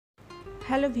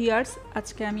Hello viewers,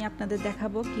 আজকে আমি আপনাদের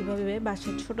দেখাবো কিভাবে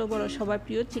বাসায় ছোট বড় সবার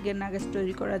প্রিয় চিকেন নাগেটস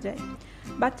তৈরি করা যায়।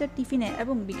 বাচ্চার টিফিনে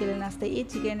এবং বিকেলের নাস্তায় এই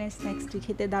চিকেনের স্ন্যাক্সটি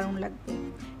খেতে দারুণ লাগবে।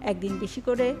 একদিন বেশি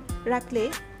করে রাখলে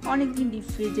অনেক দিন ডিপ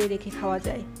ফ্রিজে রেখে খাওয়া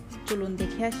যায়। চলুন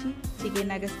দেখে আসি চিকেন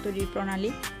নাগেটস তৈরির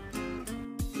প্রণালী।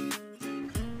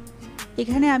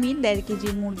 এখানে আমি 1.5 কেজি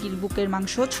মুরগির বুকের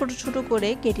মাংস ছোট ছোট করে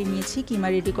কেটে নিয়েছি কিমা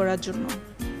রেডি করার জন্য।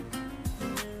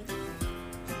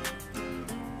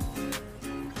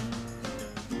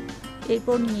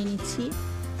 এরপর নিয়ে নিচ্ছি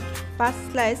 5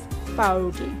 স্লাইস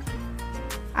পাউরুটি।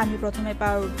 আমি প্রথমে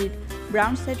পাউরুটির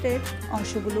ব্রাউন সাইডের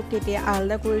অংশগুলো কেটে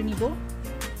আলাদা করে নিব।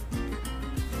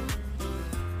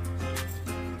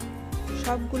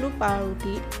 সবগুলো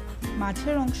পাউরুটির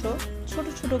মাঝের অংশ ছোট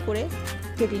ছোট করে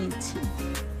কেটে নিচ্ছি।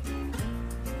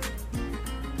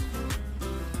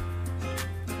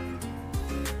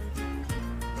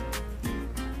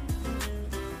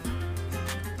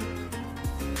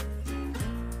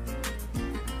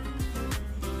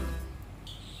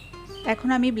 এখন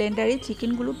আমি ব্লেন্ডারে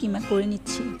চিকেনগুলো কিমা করে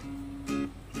নিচ্ছি।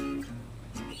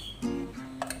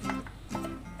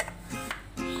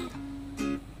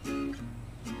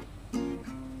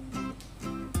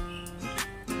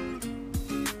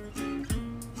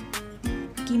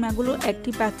 কিমাগুলো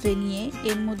একটি পাত্রে নিয়ে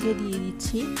এর মধ্যে দিয়ে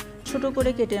দিচ্ছি ছোট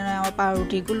করে কেটে নেওয়া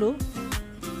পাউরুটিগুলো।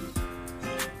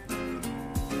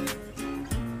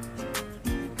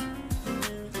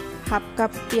 হাফ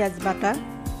কাপ পেঁয়াজ বাটা,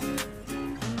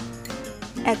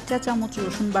 1 চা চামচ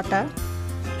রসুন বাটা,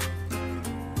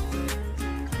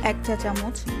 1 চা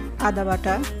চামচ আদা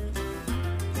বাটা,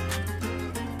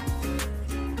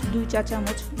 2 চা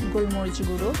চামচ গোলমরিচ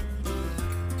গুঁড়ো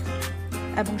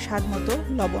এবং স্বাদ মতো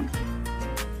লবণ।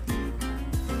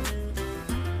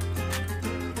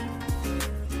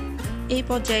 এই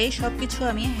পর্যায়ে সবকিছু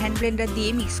আমি হ্যান্ড ব্লেন্ডার দিয়ে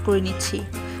মিক্স করে নিচ্ছি।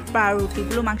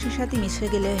 পাউরুটিগুলো মাংসের সাথে মিশে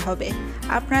গেলে হবে।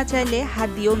 আপনারা চাইলে হাত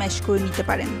দিয়েও ম্যাশ করে নিতে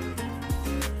পারেন।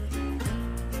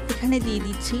 এখানে দিয়ে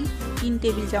দিচ্ছি 3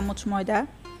 টেবিল চামচ ময়দা।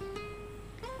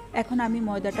 এখন আমি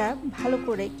ময়দাটা ভালো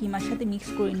করে কিমার সাথে মিক্স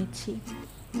করে নিচ্ছি।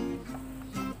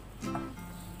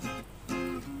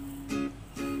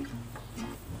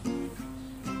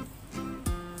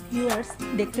 ভিউয়ার্স,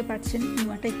 দেখতে পাচ্ছেন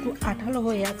কিমাটা একটু আঠালো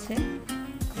হয়ে আছে,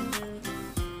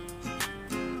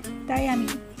 তাই আমি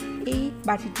এই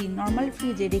বাটিটি নর্মাল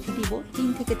ফ্রিজে রেখে দিব 3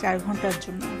 থেকে 4 ঘন্টার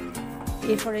জন্য।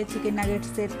 এরপরে চিকেন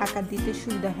নাগেটসের আকার দিতে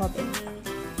সুবিধা হবে।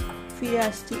 ফিরে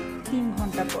আসছি 3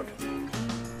 ঘন্টা পর।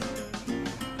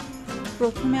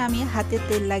 প্রথমে আমি হাতে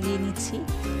তেল লাগিয়ে নিচ্ছি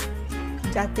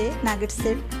যাতে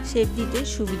নাগেটসের শেপ দিতে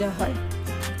সুবিধা হয়।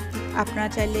 আপনারা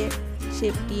চাইলে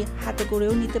শেপটি হাতে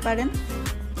করেও নিতে পারেন।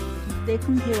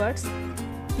 দেখুন ভিউয়ার্স,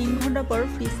 3 ঘন্টা পর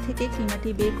ফ্রিজ থেকে কিমাটি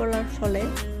বের করার ফলে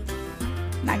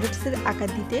নাগেটসের আকার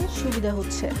দিতে সুবিধা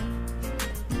হচ্ছে।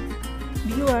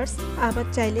 ভিউয়ার্স, আবার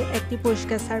চাইলে একটি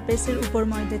পরিষ্কার সারফেসের উপর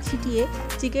ময়দা ছিটিয়ে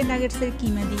চিকেন নাগেটসের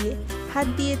কিমা দিয়ে হাত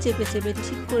দিয়ে চেপে চেপে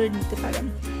ঠিক করে নিতে পারেন।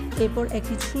 এরপর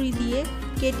একটি ছুরি দিয়ে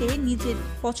কেটে নিজের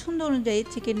পছন্দ অনুযায়ী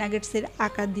চিকেন নাগেটসের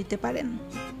আকার দিতে পারেন।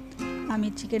 আমি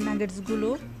চিকেন নাগেটসগুলো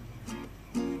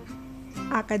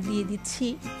আকার দিয়ে দিচ্ছি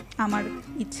আমার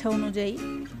ইচ্ছা অনুযায়ী।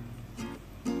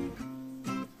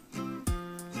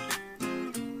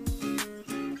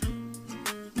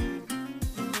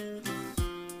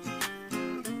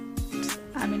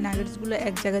 আমি নাগেটসগুলো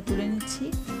এক জায়গায় তুলে নিচ্ছি।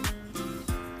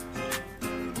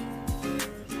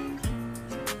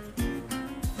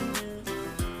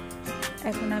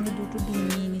 এখন আমি 2টো ডিম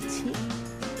নিয়ে নিচ্ছি।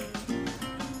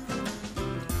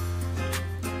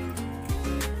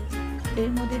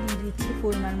 এর মধ্যে দিয়ে দিচ্ছি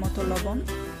পরিমাণ মতো লবণ।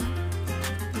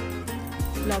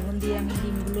 লবণ দিয়ে আমি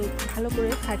ডিমগুলো ভালো করে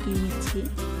ফাটিয়ে নিচ্ছি।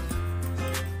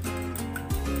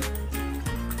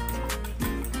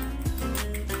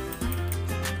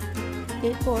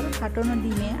 এরপর ফাটানো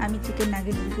ডিমে আমি চিকেন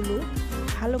নাগেটসগুলো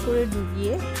ভালো করে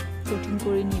ডুবিয়ে কোটিং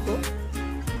করে নিব।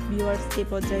 ভিউয়ার্স, এই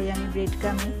পর্যায়ে আমি ব্রেড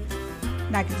ক্রামে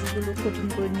নাগেটসগুলো কোটিং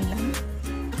করে নিলাম।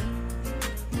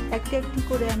 একটি একটি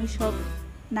করে আমি সব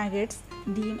নাগেটস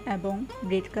ডিম এবং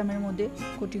ব্রেড ক্রামের মধ্যে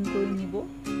কোটিং করে নিব।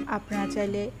 আপনারা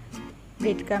চাইলে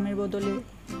ব্রেড ক্রামের বদলে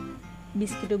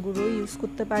বিস্কিটের গুঁড়ো ইউজ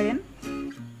করতে পারেন।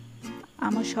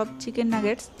 আমার সব চিকেন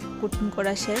নাগেটস কোটিং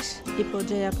করা শেষ। এই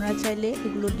পর্যায়ে আপনারা চাইলে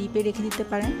এগুলো ডিপে রেখে দিতে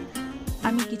পারেন।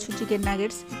 আমি কিছু চিকেন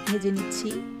নাগেটস ভেজে নিচ্ছি।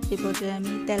 এই পর্যায়ে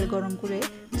আমি তেল গরম করে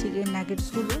চিকেন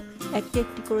নাগেটসগুলো একটি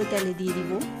একটি করে তেলে দিয়ে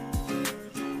দিব।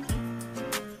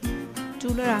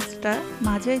 চুলার আঁচটা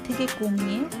মাঝারি থেকে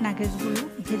কমিয়ে নাগেটসগুলো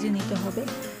ভেজে নিতে হবে।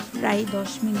 প্রায়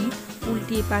 10 মিনিট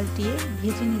উল্টিয়ে পাল্টিয়ে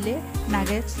ভেজে নিলে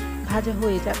নাগেটস ভাজা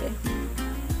হয়ে যাবে।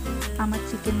 আমার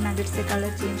চিকেন নাগেটসের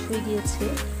কালার চেঞ্জ হয়ে গিয়েছে।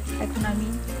 এখন আমি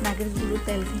নাগেটসগুলো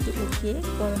তেল থেকে উঠিয়ে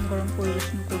গরম গরম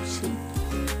পরিবেশন করছি।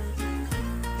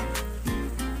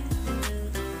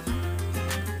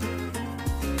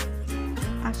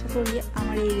 আশা করি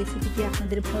আমার এই রেসিপিটি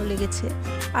আপনাদের ভালো লেগেছে।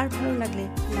 আর ভালো লাগলে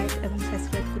লাইক এবং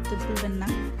সাবস্ক্রাইব করতে ভুলবেন না।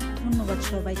 ধন্যবাদ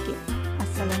সবাইকে।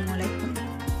 আসসালামু আলাইকুম।